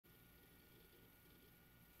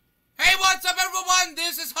What's up, everyone?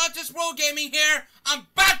 This is Hunter's World Gaming here. I'm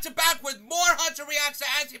back to back with more Hunter Reacts to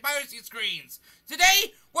Anti-Piracy Screens.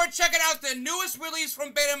 Today, we're checking out the newest release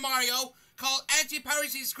from Beta Mario called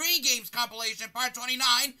Anti-Piracy Screen Games Compilation Part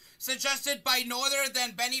 29, suggested by no other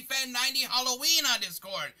than BennyFan90 Halloween on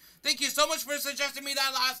Discord. Thank you so much for suggesting me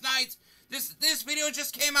that last night. This video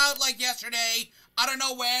just came out like yesterday. I don't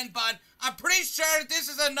know when, but I'm pretty sure this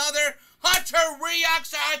is another Hunter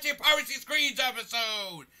Reacts to Anti-Piracy Screens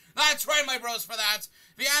episode. That's right, my bros, for that.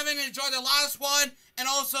 If you haven't enjoyed the last one, and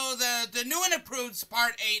also the new and improved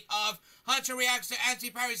Part 8 of Hunter Reacts to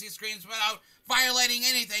Anti-Piracy Screens without violating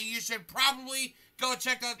anything, you should probably go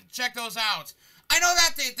check those out. I know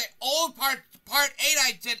that the old Part 8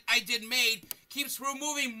 I did made keeps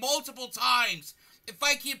removing multiple times. If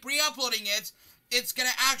I keep re-uploading it, it's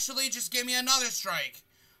gonna actually just give me another strike.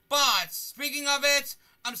 But, speaking of it,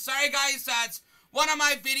 I'm sorry guys that one of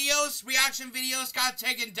my videos, reaction videos, got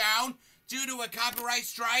taken down due to a copyright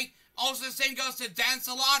strike. Also, the same goes to Dance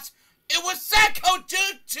a Lot. It was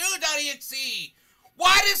setcode22.exe.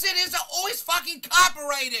 Why is it always fucking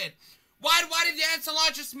copyrighted? Why did Dance a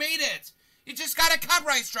Lot just made it? He just got a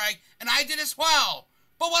copyright strike, and I did as well.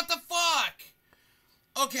 But what the fuck?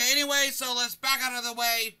 Okay, anyway, so let's back out of the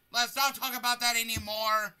way. Let's not talk about that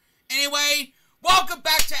anymore. Anyway, welcome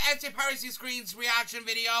back to Anti-Piracy Screens reaction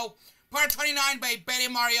video. Part 29 by Beta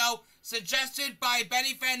Mario, suggested by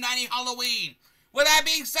BennyFan90 Halloween. With that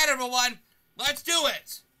being said, everyone, let's do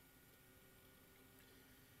it!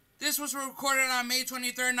 This was recorded on May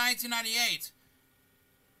 23rd, 1998.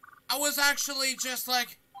 I was actually just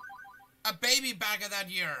like a baby back at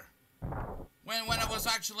that year, when it was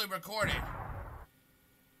actually recorded.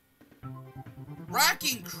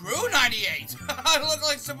 Wrecking Crew 98! I look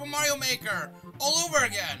like Super Mario Maker, all over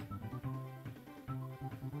again.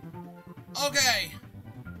 Okay,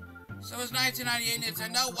 so it's 1998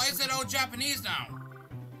 Nintendo. Why is it all Japanese now?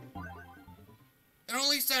 It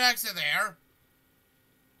only said exit there.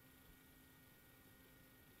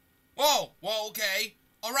 Whoa, okay,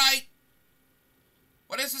 all right.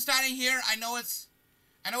 What is this starting here? I know it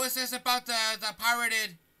says about the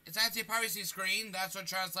pirated. It's anti-piracy screen. That's what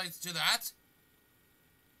translates to that.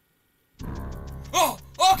 Oh,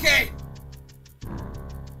 okay.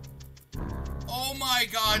 Oh my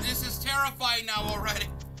god, this is terrifying now already.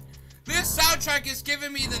 This soundtrack is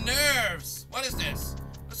giving me the nerves. What is this?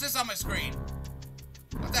 What's this on my screen?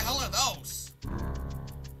 What the hell are those?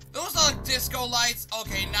 Those are like disco lights.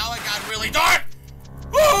 Okay, now it got really dark.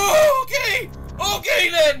 Oh, okay. Okay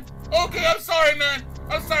then. Okay, I'm sorry, man.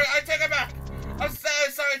 I'm sorry. I take it back. I'm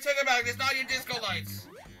sorry. I take it back. It's not your disco lights.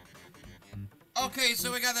 Okay,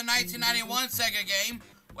 so we got the 1991 Sega game.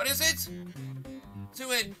 What is it?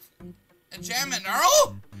 To it. A Jam and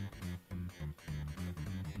Earl?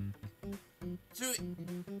 To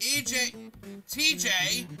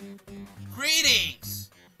TJ, greetings.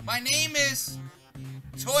 My name is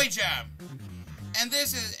Toy Jam, and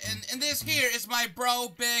this here is my bro,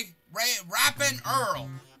 Big Rappin' Earl.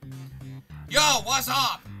 Yo, what's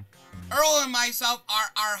up? Earl and myself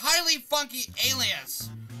are highly funky aliens.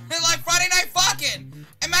 They're like Friday Night Fucking.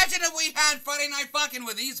 Imagine if we had Friday Night Fucking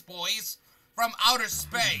with these boys from outer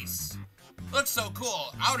space. Looks so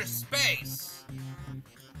cool. Outer space.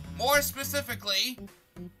 More specifically,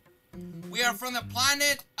 we are from the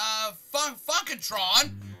planet of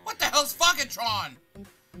Funkatron. What the hell's Funkatron?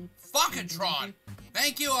 Funkatron.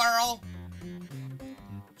 Thank you, Earl.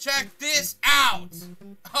 Check this out.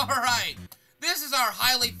 Alright. This is our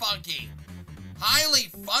highly funky,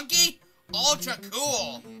 ultra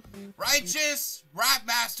cool, righteous, rap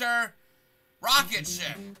master, rocket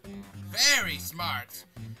ship. Very smart.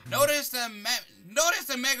 Notice the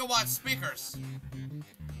megawatt speakers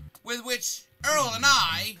with which Earl and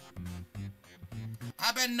I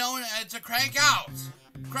have been known to crank out.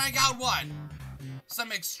 Crank out what?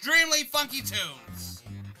 Some extremely funky tunes.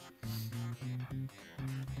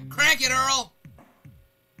 Crank it, Earl.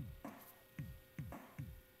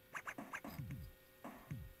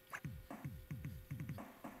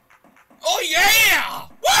 Oh yeah!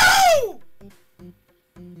 Woo!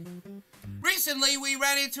 Recently, we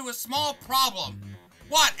ran into a small problem.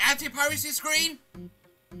 What, anti-piracy screen?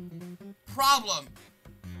 Problem.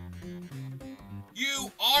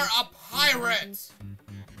 You are a pirate.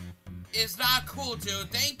 It's not cool,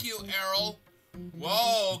 dude. Thank you, Errol.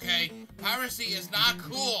 Whoa, okay. Piracy is not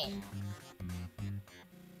cool.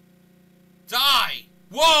 Die.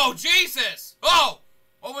 Whoa, Jesus. Oh,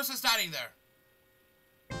 what was the starting there?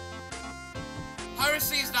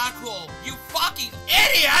 Piracy is not cool. You fucking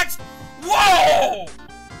idiot! Whoa!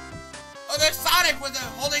 Oh, there's Sonic with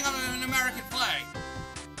holding on an American flag.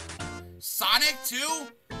 Sonic too?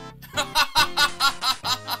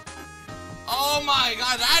 Oh my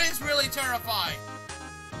god, that is really terrifying.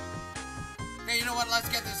 Okay, you know what? Let's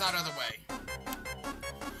get this out of the way.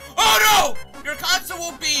 Oh no! Your console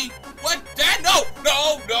will be... What? Dead? No!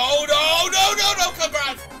 No! No! No! No! No! No!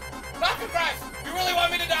 Congrats! Not congrats! You really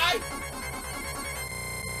want me to die?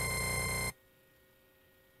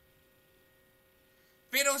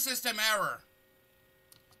 Fatal system error.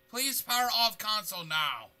 Please power off console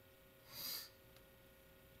now.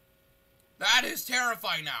 That is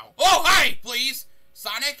terrifying now. Oh, hey, please.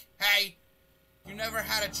 Sonic, hey. You never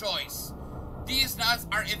had a choice. These nuts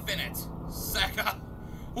are infinite. Sega.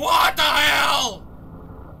 What the hell?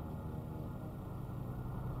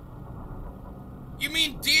 You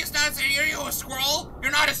mean these nuts are you a squirrel?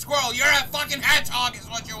 You're not a squirrel. You're a fucking hedgehog is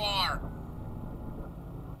what you are.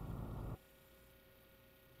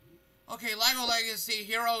 Okay, LEGO Legacy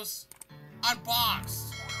Heroes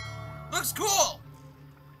Unboxed. Looks cool.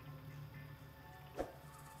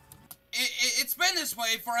 It's been this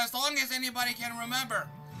way for as long as anybody can remember.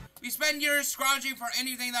 We spent years scrounging for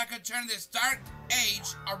anything that could turn this dark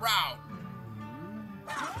age around.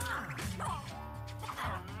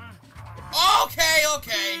 Okay.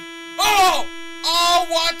 Oh! Oh,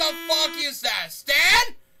 what the fuck is that?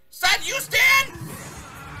 Stan? Is that you, Stan?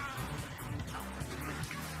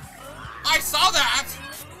 I saw that!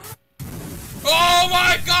 Oh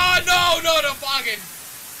my god, no, the fucking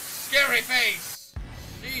scary face.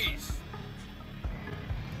 Jeez.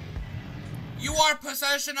 You are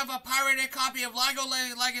possession of a pirated copy of LEGO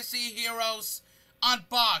Legacy Heroes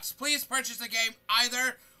Unboxed. Please purchase the game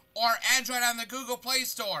either or Android on the Google Play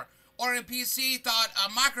Store or in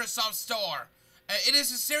PC.Microsoft Store. It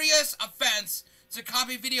is a serious offense to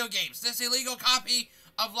copy video games. This illegal copy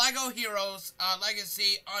of LEGO Heroes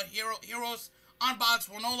Legacy Heroes Unboxed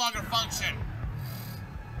will no longer function.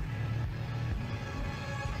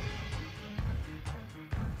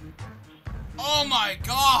 Oh my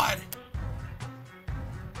god!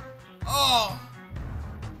 Oh.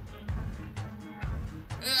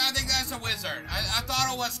 I think that's a wizard. I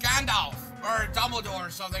thought it was Gandalf or Dumbledore or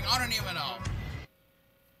something. I don't even know.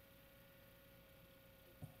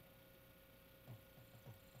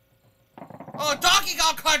 Oh, Donkey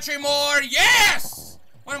Kong Country more! Yes!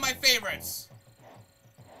 One of my favorites.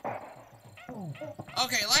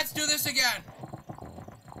 Okay, let's do this again.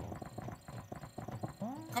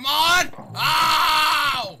 Come on!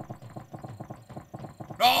 Ow!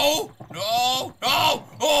 No! No! No!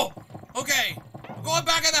 Oh! Okay. We're going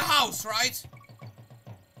back in the house, right?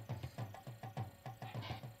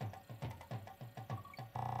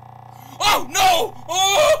 Oh, no!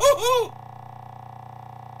 Oh!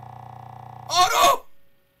 Oh, no!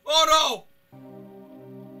 Oh, no!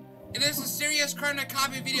 It is a serious crime to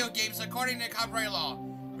copy video games according to copyright law.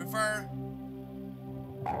 Refer...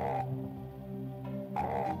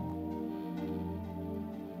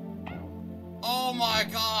 Oh my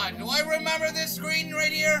god, do I remember this screen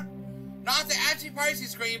right here? Not the anti-piracy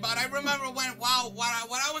screen, but I remember when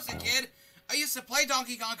I was a kid, I used to play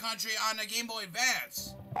Donkey Kong Country on the Game Boy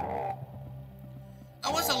Advance.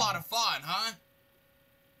 That was a lot of fun, huh?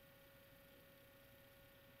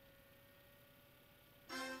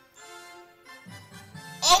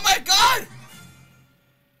 Oh my god!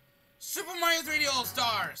 Super Mario 3D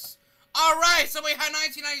All-Stars. Alright, so we had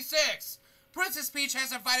 1996. Princess Peach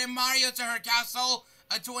has invited Mario to her castle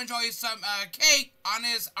to enjoy some cake on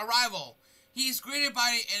his arrival. He's greeted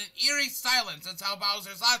by an eerie silence until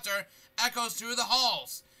Bowser's laughter echoes through the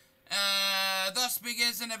halls. Thus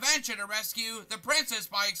begins an adventure to rescue the princess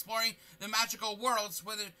by exploring the magical worlds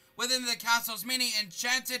within the castle's many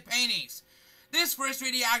enchanted paintings. This first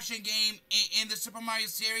 3D action game in the Super Mario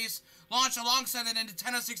series launched alongside the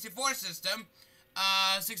Nintendo 64 system.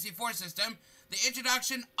 The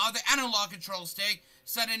introduction of the analog control stick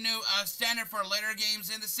set a new standard for later games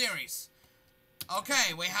in the series.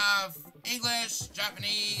 Okay, we have English,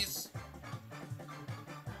 Japanese.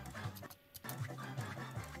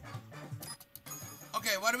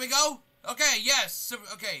 Okay, where do we go? Okay, yes.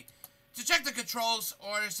 Okay. To check the controls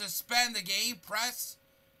or suspend the game, press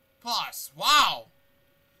plus. Wow.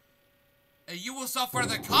 You will suffer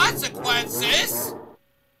the consequences.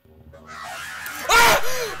 Ah!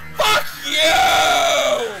 Fuck you!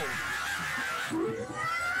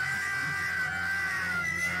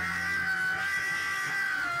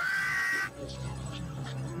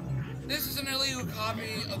 This is an illegal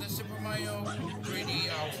copy of the Super Mario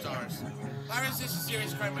 3D All-Stars. Piracy is a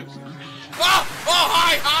serious crime. Oh! Oh,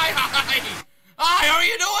 hi! Hi, how are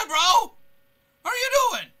you doing, bro? How are you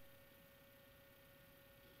doing?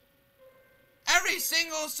 Every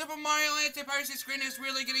single Super Mario anti-piracy screen is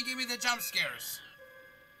really gonna give me the jump scares.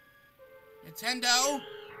 Nintendo.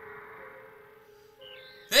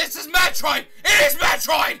 This is Metroid! It is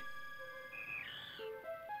Metroid!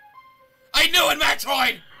 I knew it,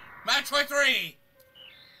 Metroid! Metroid 3.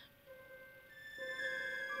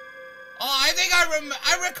 Oh, I think I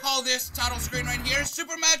recall this title screen right here.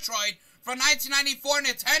 Super Metroid from 1994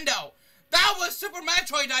 Nintendo. That was Super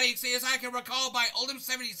Metroid.exe, as I can recall, by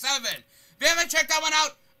Oldham77. If you haven't checked that one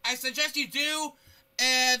out, I suggest you do.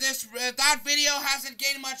 That video hasn't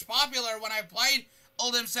gained much popular when I played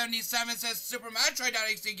Oldham77's Super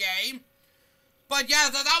Metroid.exe game. But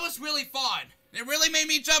yeah, that was really fun. It really made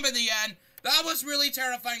me jump in the end. That was really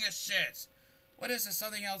terrifying as shit. What is this?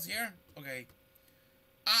 Something else here? Okay.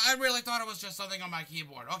 I really thought it was just something on my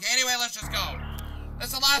keyboard. Okay, anyway, let's just go.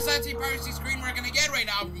 That's the last anti-piracy screen we're gonna get right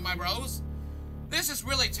now, my bros. This is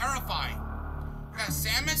really terrifying. We got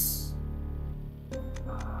Samus.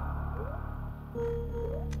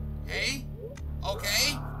 Okay.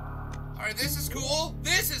 Okay. Alright, this is cool.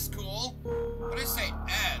 This is cool. What does it say?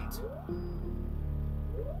 End.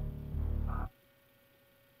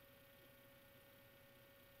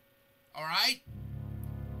 Alright.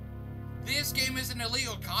 This game is an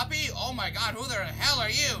illegal copy? Oh my god, who the hell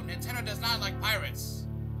are you? Nintendo does not like pirates.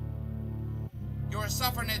 Your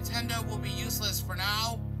stuff for Nintendo will be useless for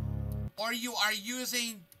now. Or you are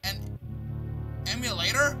using an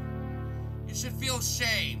emulator? You should feel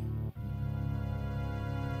shame.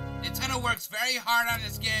 Nintendo works very hard on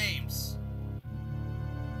its games.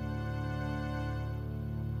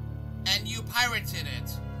 And you pirated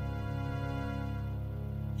it.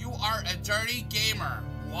 You are a dirty gamer.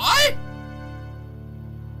 What?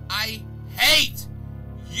 I hate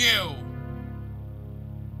you.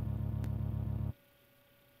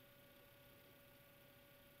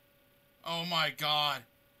 Oh my god.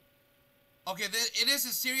 Okay, it is a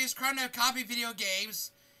serious crime to copy video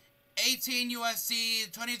games. 18 U.S.C.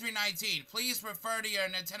 2319. Please refer to your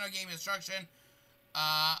Nintendo game instruction.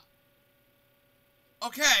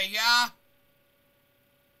 Okay, yeah.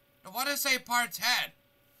 What does it say part 10?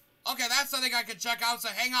 Okay, that's something I could check out, so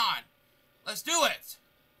hang on. Let's do it.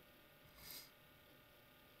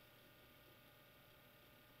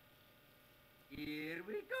 Here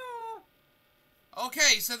we go.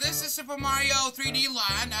 Okay, so this is Super Mario 3D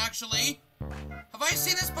Land, actually. Have I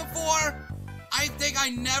seen this before? I think I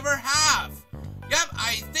never have. Yep,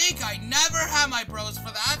 I think I never have, my bros,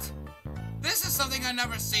 for that. This is something I've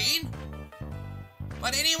never seen.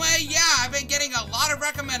 But anyway, yeah, I've been getting a lot of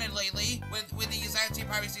recommended lately with these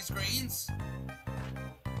anti-piracy screens.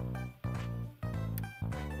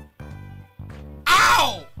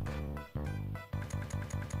 Ow!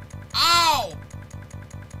 Ow!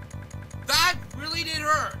 That really did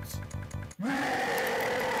hurt.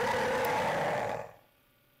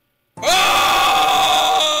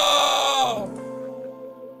 Oh!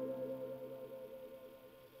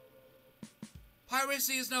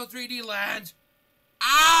 Piracy is no 3D land.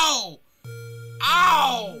 Ow!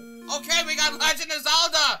 Ow! Okay, we got Legend of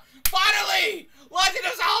Zelda! Finally! Legend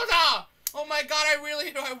of Zelda! Oh my god, I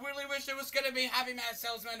really wish it was gonna be Happy Man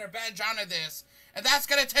Salesman or Bad John of this. And that's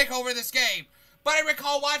gonna take over this game. But I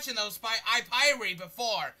recall watching those by iPiracy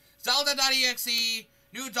before. Zelda.exe,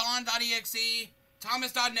 NewDawn.exe,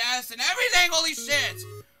 Thomas.nest, and everything, holy shit!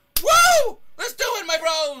 Woo! Let's do it, my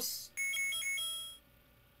bros!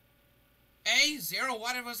 A0,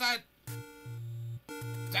 what was that?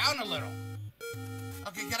 Down a little.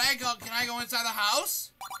 Okay, can I go inside the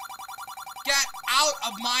house? Get out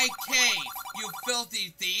of my cave, you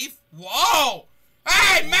filthy thief. Whoa!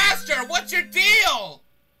 Hey, master, what's your deal?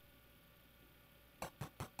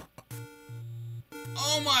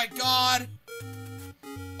 Oh my god.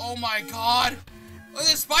 Oh my god. Are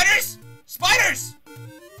there spiders? Spiders!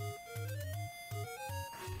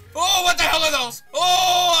 Oh, what the hell are those?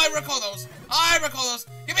 Oh, I recall those. I recall those.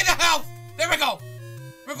 Give me the health. There we go.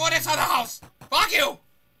 We're going inside the house. Fuck you.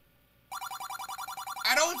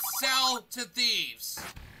 I don't sell to thieves.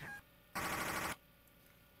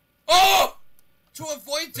 Oh! To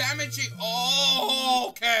avoid damaging... Oh,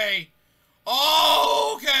 okay.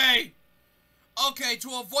 Oh, okay. Okay,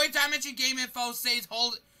 to avoid damaging game info, says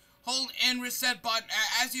hold in reset button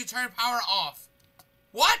as you turn power off.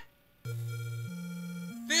 What?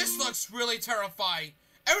 This looks really terrifying.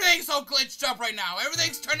 Everything's so glitched up right now.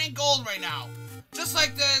 Everything's turning gold right now. Just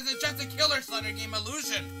like the Just the Killer Slender game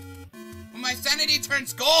Illusion. When my sanity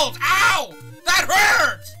turns gold. Ow! That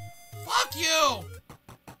hurt! Fuck you!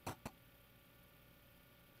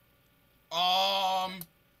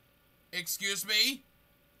 Excuse me?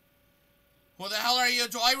 Who the hell are you?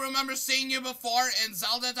 Do I remember seeing you before in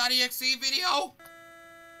Zelda.exe video?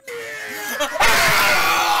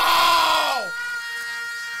 Ow!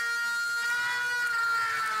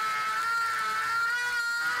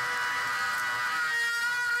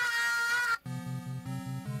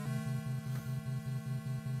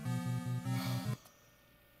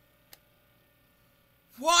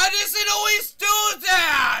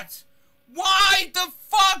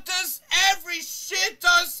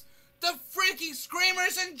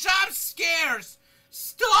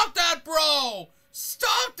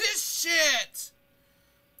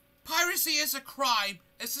 Piracy is a crime.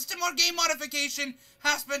 A system or game modification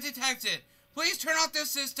has been detected. Please turn off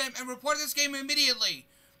this system and report this game immediately.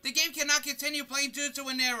 The game cannot continue playing due to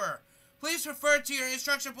an error. Please refer to your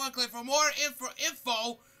instruction booklet for more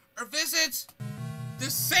info or visit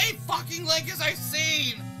the same fucking link as I've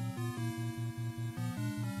seen.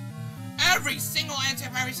 Every single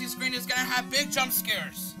anti-piracy screen is gonna have big jump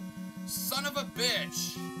scares. Son of a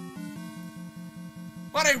bitch.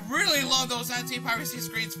 But I really love those anti-piracy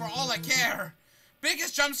screens for all I care.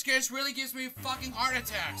 Biggest jump scares really gives me fucking heart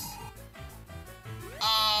attacks.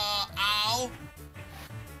 Ow.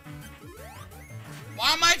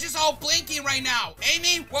 Why am I just all blinking right now?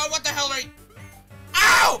 Amy? What the hell are you?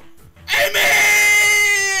 Ow!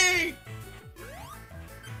 Amy!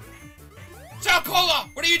 Chocola!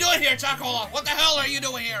 What are you doing here, Chocola? What the hell are you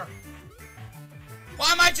doing here?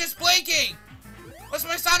 Why am I just blinking? What's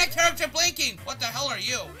my Sonic character blinking? What the hell are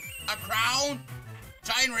you? A crown?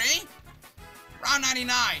 Giant ring? Round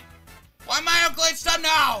 99. Why am I all glitched up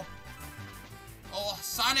now? Oh,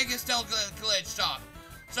 Sonic is still glitched up.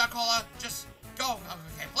 Chocola, just go.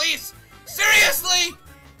 Okay, please. Seriously?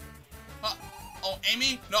 Oh,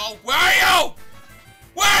 Amy? No. Where are you?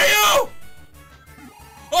 Where are you?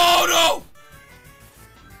 Oh, no.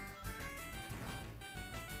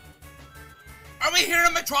 Are we here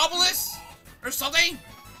in Metropolis? Or something?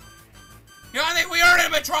 Yeah, I think we are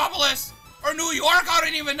in Metropolis! Or New York, I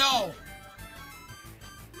don't even know!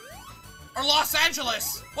 Or Los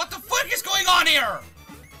Angeles! What the fuck is going on here?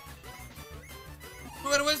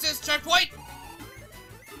 What is this, checkpoint?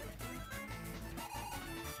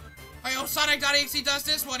 I hope Sonic.exe does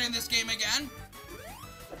this one in this game again.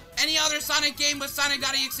 Any other Sonic game with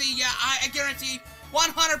Sonic.exe, yeah, I guarantee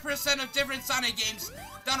 100% of different Sonic games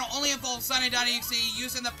don't only involve Sonic.exe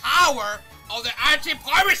using the power of the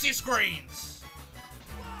anti-piracy screens.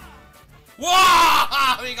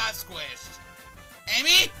 Whoa! We got squished.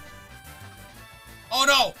 Amy? Oh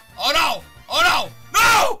no! Oh no! Oh no!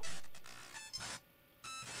 No!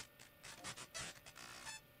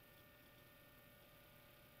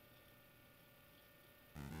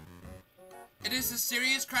 It is a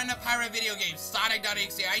serious crime to pirate video games.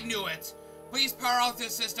 Sonic.exe, I knew it. Please power off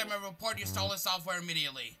this system and report your stolen software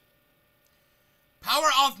immediately.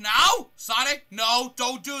 Power off now? Sonic? No,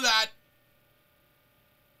 don't do that.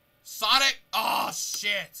 Sonic? Oh,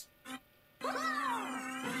 shit.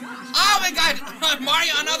 Oh my god,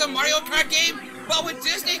 Mario, another Mario Kart game, but with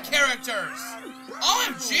Disney characters.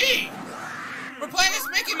 OMG. We're playing as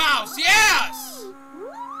Mickey Mouse, yes.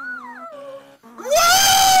 Woo!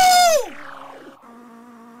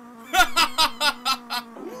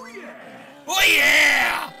 Oh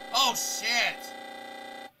yeah! Oh shit!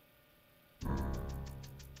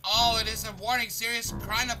 Oh, it is a warning, serious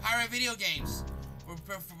crime to pirate video games.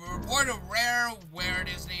 Report a rareware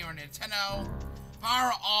Disney or Nintendo.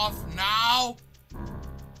 Power off now.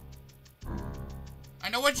 I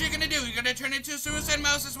know what you're gonna do. You're gonna turn into a Suicide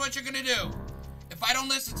Mouse is what you're gonna do. If I don't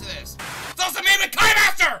listen to this. It's also made with Kai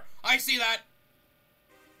Master! I see that.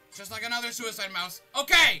 Just like another Suicide Mouse.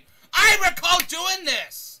 Okay, I recall doing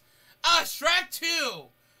this. Shrek 2.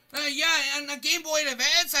 Yeah, and the Game Boy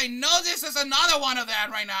Advance, I know this is another one of that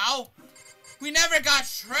right now. We never got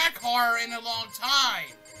Shrek horror in a long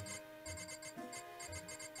time.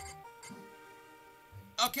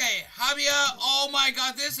 Okay, Javier, oh my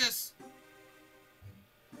god, this is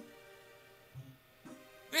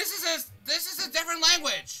a different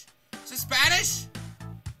language. Is it Spanish?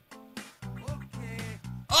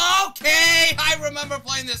 Okay, I remember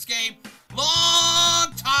playing this game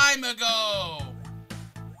long time ago.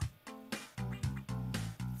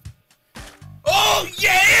 Oh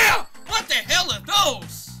yeah! What the hell are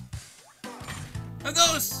those? Are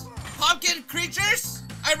those pumpkin creatures?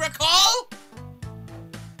 I recall?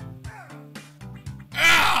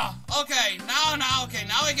 Ah! Okay, now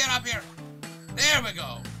we get up here. There we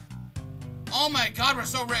go. Oh my god, we're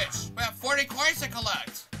so rich. We have 40 coins to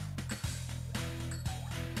collect.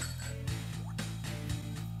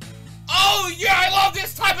 Oh yeah, I love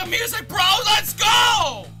this type of music, bro! Let's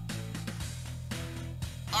go!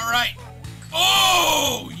 Alright.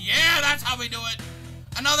 Oh, yeah, that's how we do it.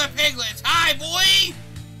 Another piglet. Hi, boy!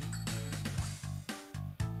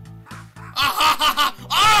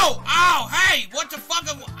 Oh! Ow! Hey! What the fuck?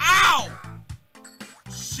 Ow!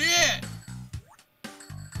 Shit!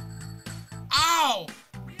 Ow!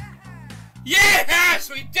 Yes!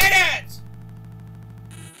 We did it!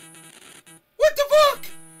 What the fuck?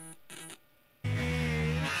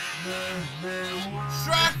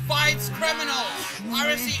 Shrek fights criminals.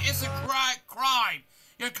 Piracy is a crime.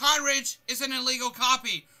 Your cartridge is an illegal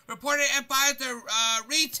copy. Report it and buy the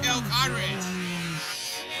retail cartridge.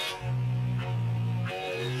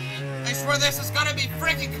 swear this is gonna be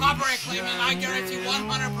freaking copyright claiming, I guarantee 100%.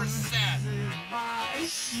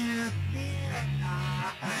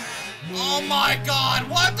 Oh my god,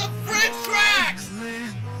 what the frick tracks?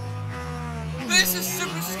 This is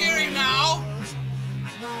super scary now.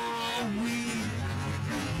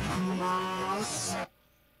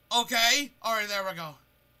 Okay, alright, there we go.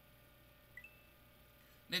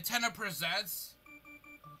 Nintendo presents.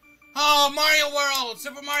 Oh, Mario World!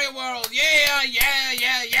 Super Mario World! Yeah, yeah,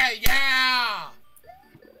 yeah, yeah, yeah!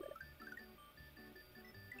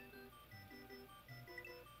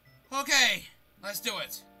 Okay, let's do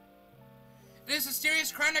it. It is a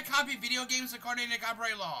serious crime to copy video games according to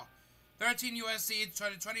copyright law. 13 U.S.C.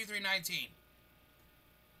 2319.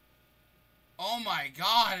 Oh my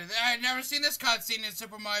god, I've never seen this cutscene in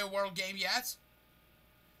Super Mario World game yet.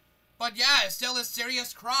 But yeah, it's still a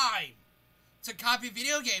serious crime to copy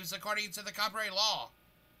video games according to the copyright law.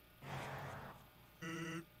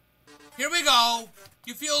 Here we go.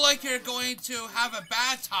 You feel like you're going to have a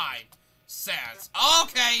bad time. Sans.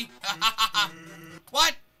 Okay.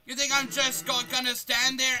 What? You think I'm just gonna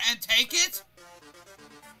stand there and take it?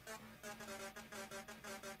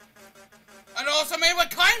 And also made with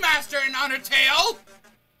Kind Master in Undertale.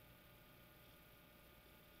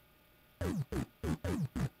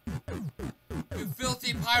 You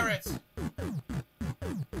filthy pirates.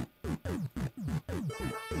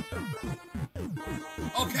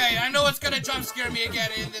 Okay, I know it's gonna jump scare me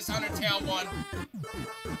again in this Undertale one.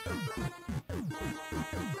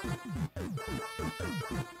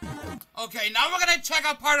 Okay, now we're gonna check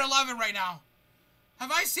out part 11 right now.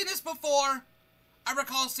 Have I seen this before? I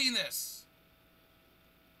recall seeing this.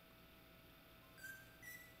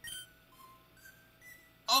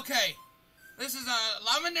 Okay, this is a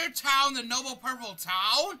Lavender Town, the Noble Purple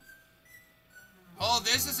Town. Oh,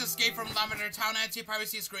 this is Escape from Lavender Town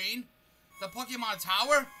anti-piracy screen. The Pokemon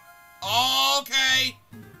Tower. Okay.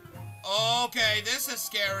 Okay, this is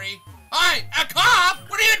scary. Hi, a cop!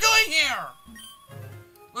 What are you doing here?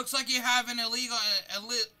 Looks like you have an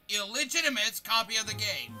illegitimate copy of the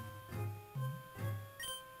game.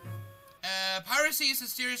 Piracy is a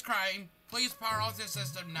serious crime. Please power off the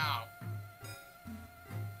system now.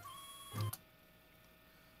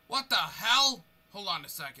 What the hell? Hold on a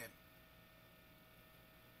second.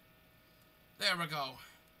 There we go.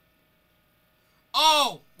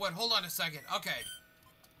 Oh! Wait, hold on a second. Okay.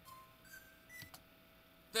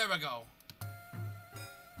 There we go.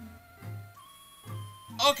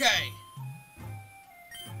 Okay.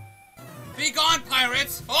 Be gone,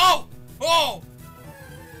 pirates! Oh! Oh!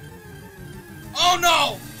 Oh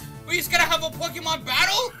no! We're just gonna have a Pokemon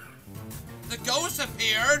battle? The ghost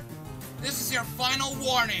appeared. This is your final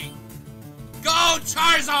warning. Go,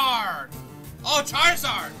 Charizard! Oh,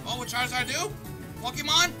 Charizard! Oh, what Charizard do?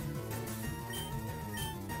 Pokemon?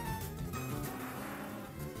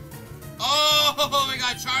 Oh, we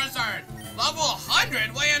got Charizard. Level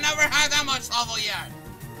 100? Well, you never had that much level yet.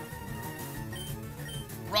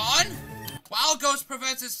 Run? Wild Ghost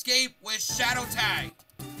prevents escape with Shadow Tag.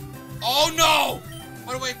 Oh no!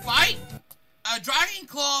 What do we fight? Dragon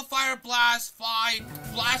Claw, Fire Blast, Fly,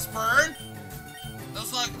 Blast Burn.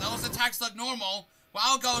 Those attacks look normal.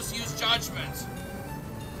 Wild Ghost use Judgment.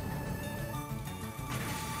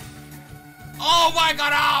 Oh my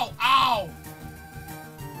god, ow! Ow!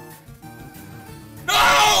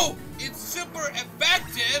 No! It's super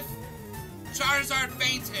effective! Charizard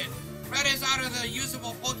fainted. Red is out of the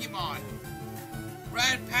usable Pokemon.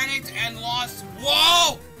 Red panicked and lost.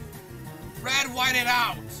 Whoa! Red whited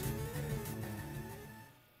out.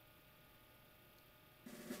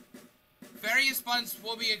 Various buttons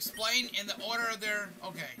will be explained in the order of their...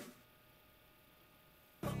 Okay.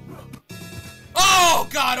 Oh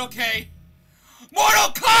god, okay.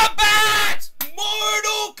 Mortal Kombat!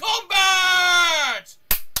 Mortal Kombat!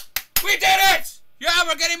 We did it! Yeah,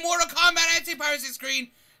 we're getting Mortal Kombat anti-piracy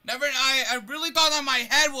screen. Never, I really thought that my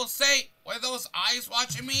head will say, were those eyes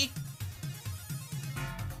watching me?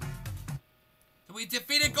 So we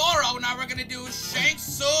defeated Goro, now we're gonna do Shang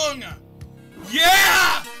Tsung.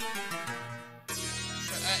 Yeah!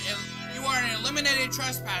 You are an eliminated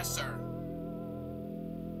trespasser.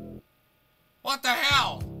 What the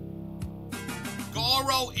hell?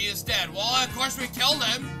 Goro is dead. Well, of course we killed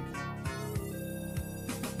him.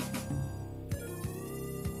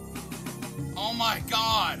 Oh my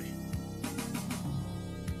god.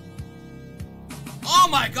 Oh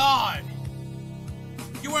my god.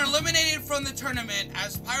 You were eliminated from the tournament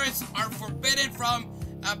as pirates are forbidden from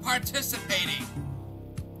participating.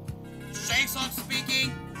 Shang Tsung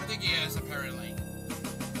speaking? I think he is, apparently.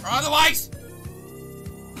 Or otherwise,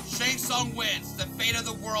 Shang Tsung wins. The fate of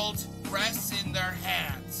the world rests in their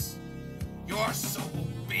hands. Your soul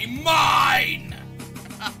will be mine!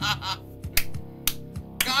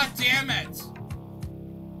 God damn it!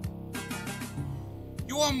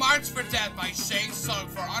 You were marched for death by Shang Tsung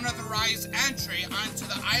for unauthorized entry onto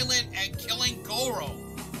the island and killing Goro.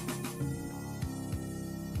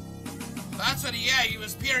 That's what he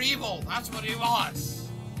was pure evil. That's what he was.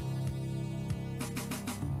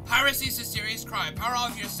 Piracy is a serious crime. Power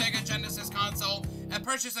off your Sega Genesis console and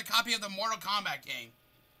purchase a copy of the Mortal Kombat game.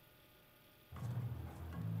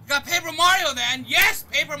 You got Paper Mario then? Yes,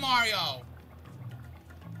 Paper Mario!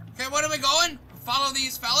 Okay, where are we going? Follow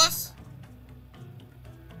these fellas?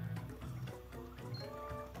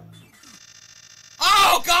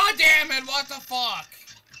 Oh, god damn it, what the fuck?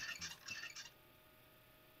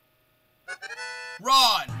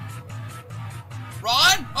 Run!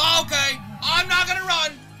 Run? Oh, okay. I'm not gonna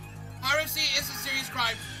run! Piracy is a serious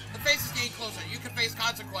crime. The face is getting closer. You can face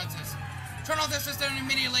consequences. Turn off the system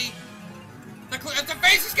immediately. If the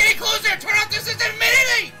face is getting closer, turn off the system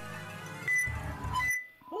immediately!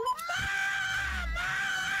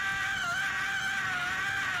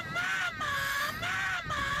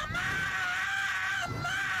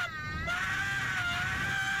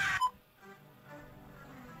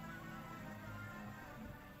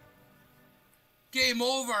 Game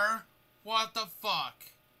over. What the fuck?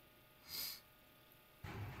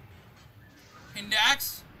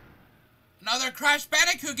 Index. Another Crash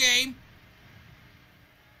Bandicoot game.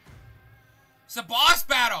 It's a boss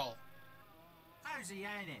battle. Cozy,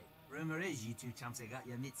 ain't it? Rumor is you two chumps have got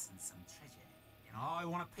your mitts in some treasure. And I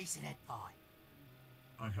want a piece of that pie.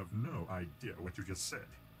 I have no idea what you just said.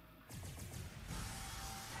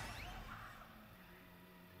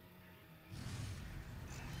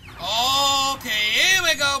 Okay, here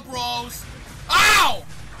we go, bros. Ow!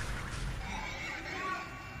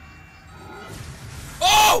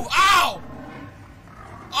 Oh! Ow!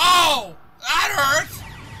 Oh! That hurts!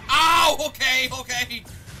 Ow! Okay, okay.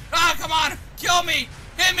 Ah, come on! Kill me!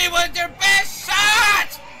 Hit me with your best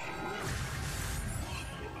shot!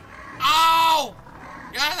 Ow!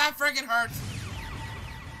 Yeah, that freaking hurts.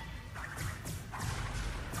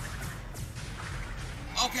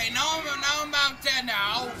 Okay, now I'm about dead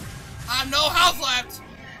now. I have no health left.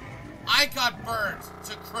 I got burnt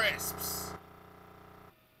to crisps.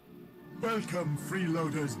 Welcome,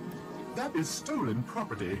 freeloaders. That is stolen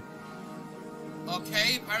property.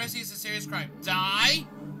 Okay, piracy is a serious crime. Die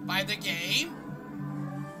by the game.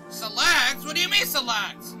 Select? What do you mean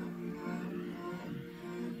select?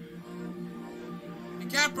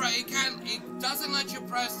 It doesn't let you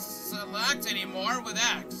press select anymore with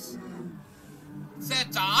X. It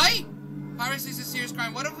said die? Piracy is a serious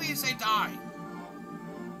crime. What if we say die?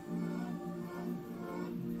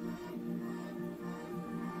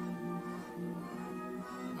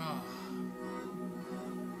 Oh.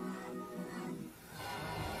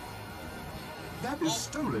 That is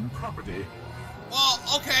stolen property. Well,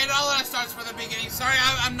 okay, now that starts from the beginning. Sorry,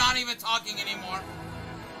 I'm not even talking anymore.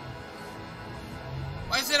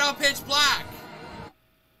 Why is it all pitch black?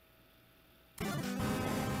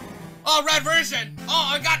 Oh, red version. Oh,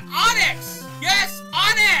 I got Onyx. Yes,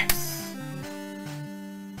 Onyx.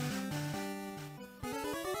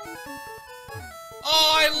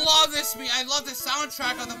 Oh, I love this. I love the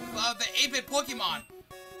soundtrack of the 8-bit Pokemon.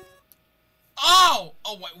 Oh,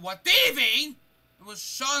 wait, what thieving? It was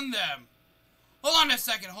shun them. Hold on a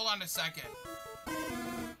second. Hold on a second.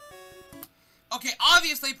 Okay,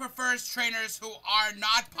 obviously prefers trainers who are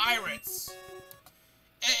not pirates.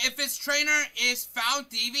 If its trainer is found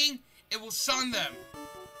thieving, it will shun them.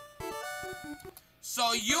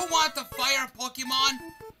 So you want the fire Pokemon?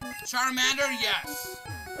 Charmander, yes.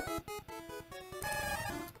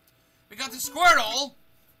 We got the Squirtle.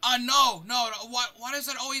 No. Why does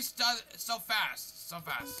it always do so fast? So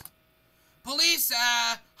fast. Police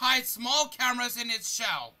hide small cameras in its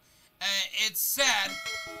shell. It said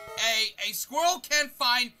a squirrel can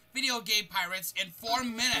find video game pirates in 4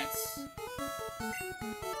 minutes.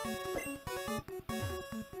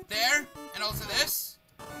 There, and also this.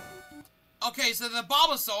 Okay, so the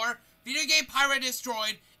Bulbasaur, video game pirate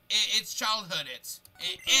destroyed its childhood.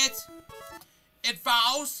 It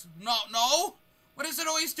vows. No. What does it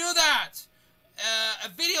always do that? A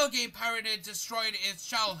video game pirate destroyed its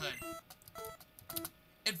childhood.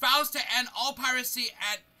 It vows to end all piracy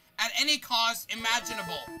at any cost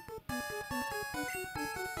imaginable.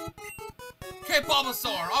 Okay,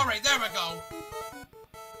 Bulbasaur. Alright, there we go.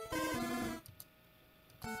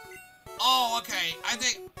 Oh, okay. I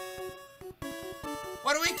think...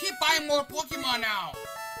 Why do we keep buying more Pokemon now?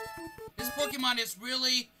 This Pokemon is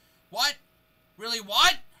really... What? Really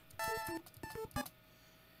what?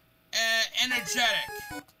 Energetic.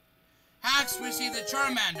 Hacks receive the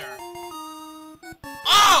Charmander.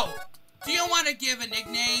 Oh! Do you want to give a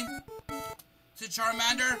nickname to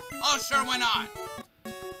Charmander? Oh, sure, why not?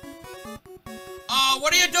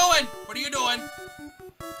 What are you doing? What are you doing?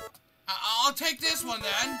 I'll take this one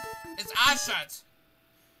then. It's Asshat.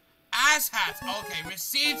 Asshat. Okay,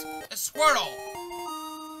 received a Squirtle.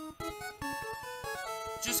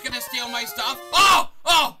 Just gonna steal my stuff. Oh!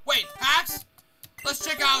 Oh! Wait, Hacks? Let's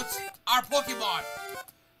check out our Pokemon.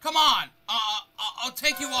 Come on. I'll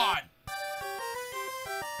take you on.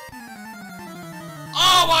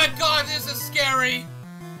 Oh my god, this is scary.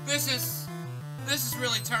 This is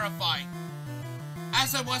really terrifying.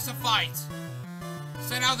 Asshat wants to fight.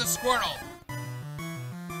 Send out the Squirtle.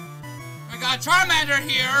 We got Charmander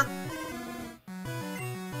here.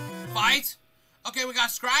 Fight. Okay, we got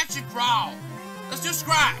Scratch and Growl. Let's do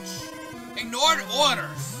Scratch. Ignored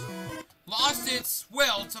orders. Lost its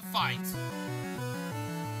will to fight.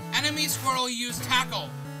 Enemy Squirtle used Tackle.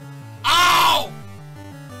 Ow!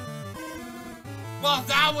 Well,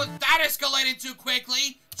 that escalated too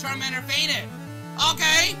quickly. Charmander fainted.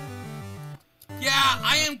 Okay. Yeah,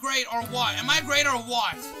 I am great or what? Am I great or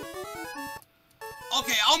what?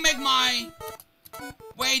 Okay, I'll make my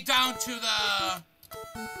way down to the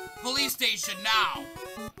police station now.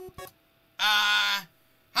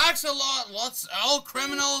 Hacks a lot. All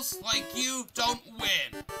criminals like you don't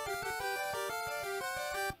win.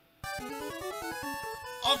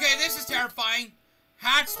 Okay, this is terrifying.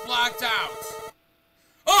 Hacks blacked out.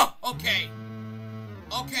 Oh, okay.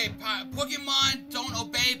 Okay, Pokemon don't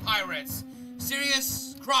obey pirates.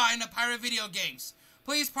 Serious crime of pirate video games.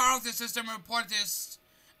 Please power off the system and report this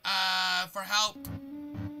for help.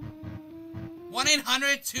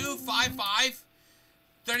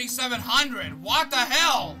 1-800-255-3700. What the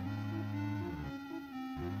hell?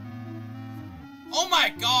 Oh my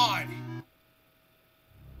god.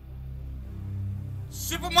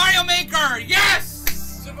 Super Mario Maker! Yes!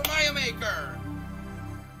 Super Mario Maker!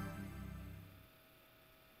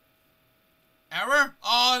 Error?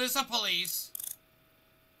 Oh, there's a police.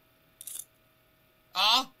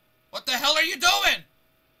 What the hell are you doing?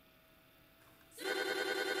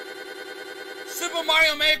 Super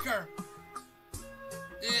Mario Maker!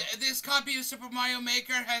 This copy of Super Mario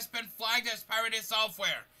Maker has been flagged as pirated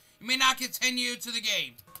software. You may not continue to the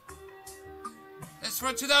game. It's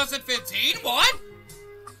from 2015? What?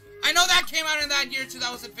 I know that came out in that year,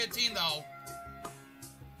 2015, though.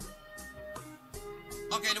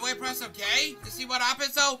 Okay, do I press OK to see what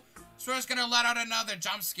happens, though? So it's gonna let out another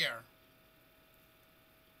jump scare.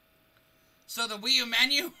 So the Wii U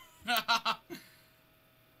menu? Why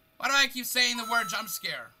do I keep saying the word jump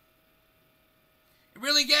scare? It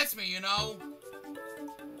really gets me, you know?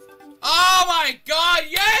 Oh my god,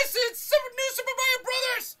 yes! It's new Super Mario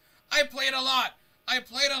Brothers! I played a lot.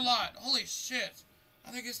 Holy shit.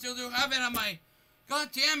 I think I still do have it on my...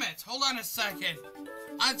 God damn it. Hold on a second.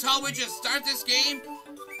 Until we just start this game.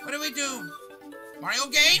 What do we do? Mario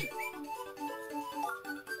game?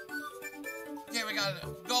 Okay, we gotta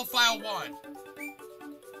go file 1.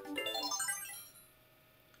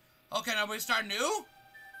 Okay, now we start new?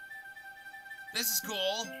 This is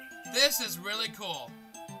cool. This is really cool.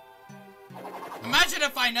 Imagine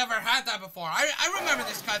if I never had that before. I remember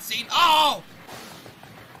this cutscene. Oh!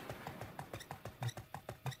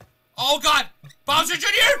 Oh god! Bowser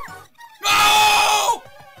Jr.! No!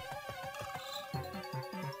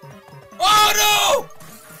 Oh no!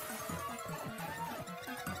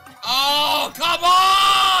 Oh, come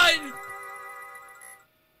on!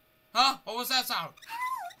 Huh? What was that sound?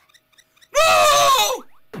 No!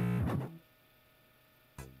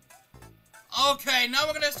 Okay, now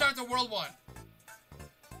we're gonna start the World 1.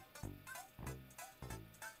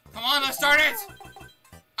 Come on, let's start it!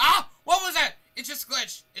 Ah! What was that? It just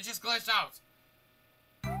glitched. It just glitched out.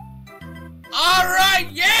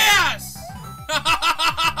 Alright, yes!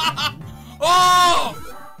 Oh!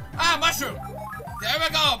 Ah, mushroom. There we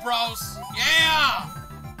go, bros. Yeah!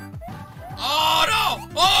 Oh, no!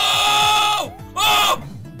 Oh! Oh!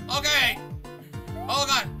 Okay. Oh,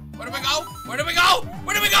 God. Where do we go? Where do we go?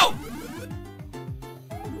 Where do we go?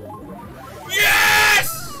 Yes!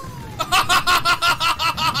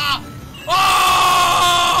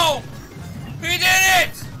 Oh! He did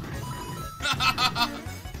it!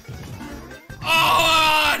 Oh,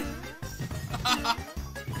 God!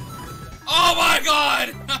 Oh, my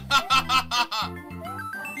God!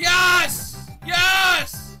 Yes!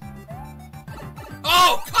 Yes!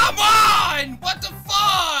 Oh, come on! What the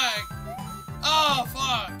fuck? Oh,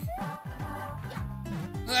 fuck.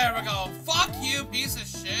 There we go. Fuck you, piece of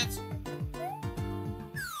shit.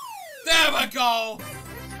 There we go.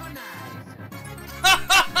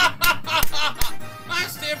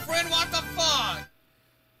 different? What the fuck?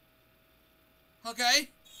 Okay.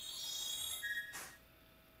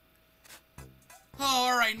 Oh,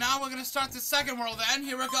 alright, now we're gonna start the second world then.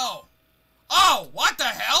 Here we go. Oh, what the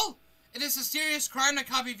hell? It is a serious crime to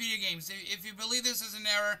copy video games. If you believe this is an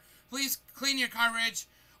error, please clean your cartridge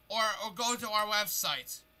or go to our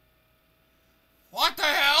website. What the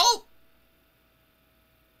hell?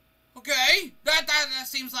 Okay, that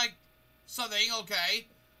seems like something, okay.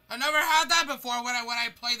 I never had that before when I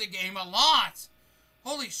play the game a lot.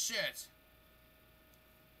 Holy shit.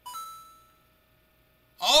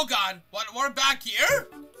 Oh god, what, we're back here?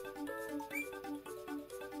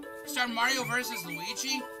 Start Mario versus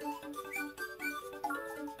Luigi?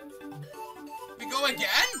 We go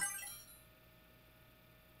again?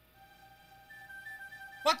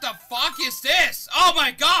 What the fuck is this? Oh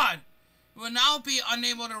my god! We will now be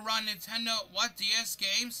unable to run Nintendo, what, DS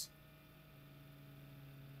games?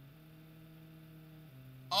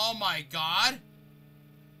 Oh my god.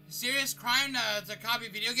 Serious crime to copy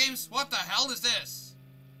video games? What the hell is this?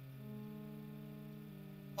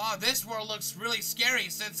 Wow, this world looks really scary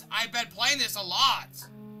since I've been playing this a lot.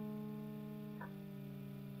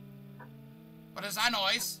 What is that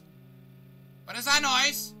noise? What is that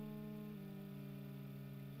noise?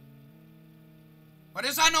 What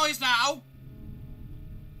is that noise now?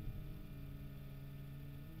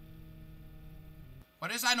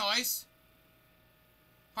 What is that noise?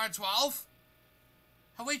 Part 12?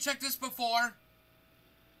 Have we checked this before?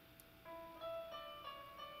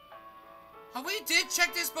 Have we did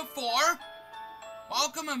check this before?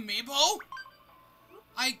 Welcome, Amiibo?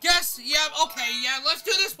 I guess, yeah, okay, yeah, let's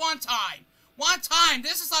do this one time. One time.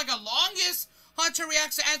 This is like a longest Hunter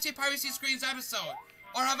Reacts to Anti-Piracy Screens episode.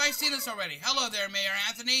 Or have I seen this already? Hello there, Mayor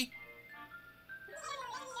Anthony.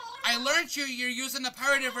 I learned you're using the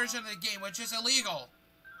pirated version of the game, which is illegal.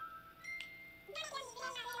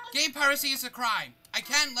 Game piracy is a crime. I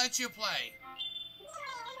can't let you play.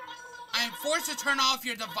 I am forced to turn off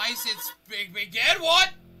your device. It's begin what?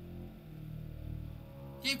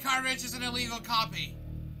 Game cartridge is an illegal copy.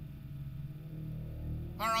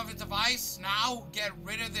 Turn off the device now. Get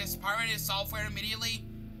rid of this pirated software immediately.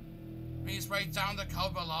 Please write down the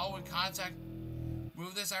code below and contact.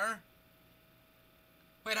 Move this error.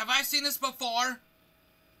 Wait, have I seen this before?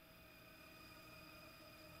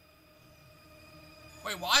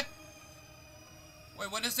 Wait, what?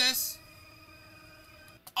 Wait, what is this?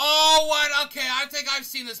 Oh, what? Okay, I think I've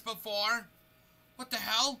seen this before. What the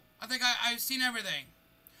hell? I think I've seen everything.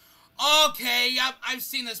 Okay, yep, I've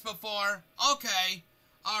seen this before. Okay.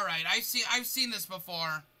 Alright, I've seen this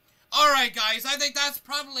before. Alright, guys, I think that's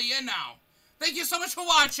probably it now. Thank you so much for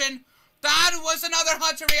watching. That was another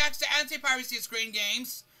Hunter Reacts to Anti-Piracy Screen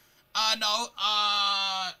Games.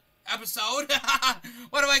 Episode.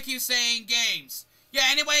 What do I keep saying? Games. Yeah,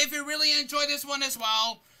 anyway, if you really enjoyed this one as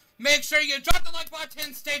well, make sure you drop the like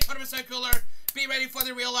button, stay 100% cooler, be ready for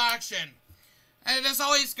the real action. And as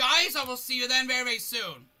always, guys, I will see you then very, very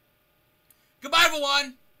soon. Goodbye,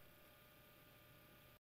 everyone.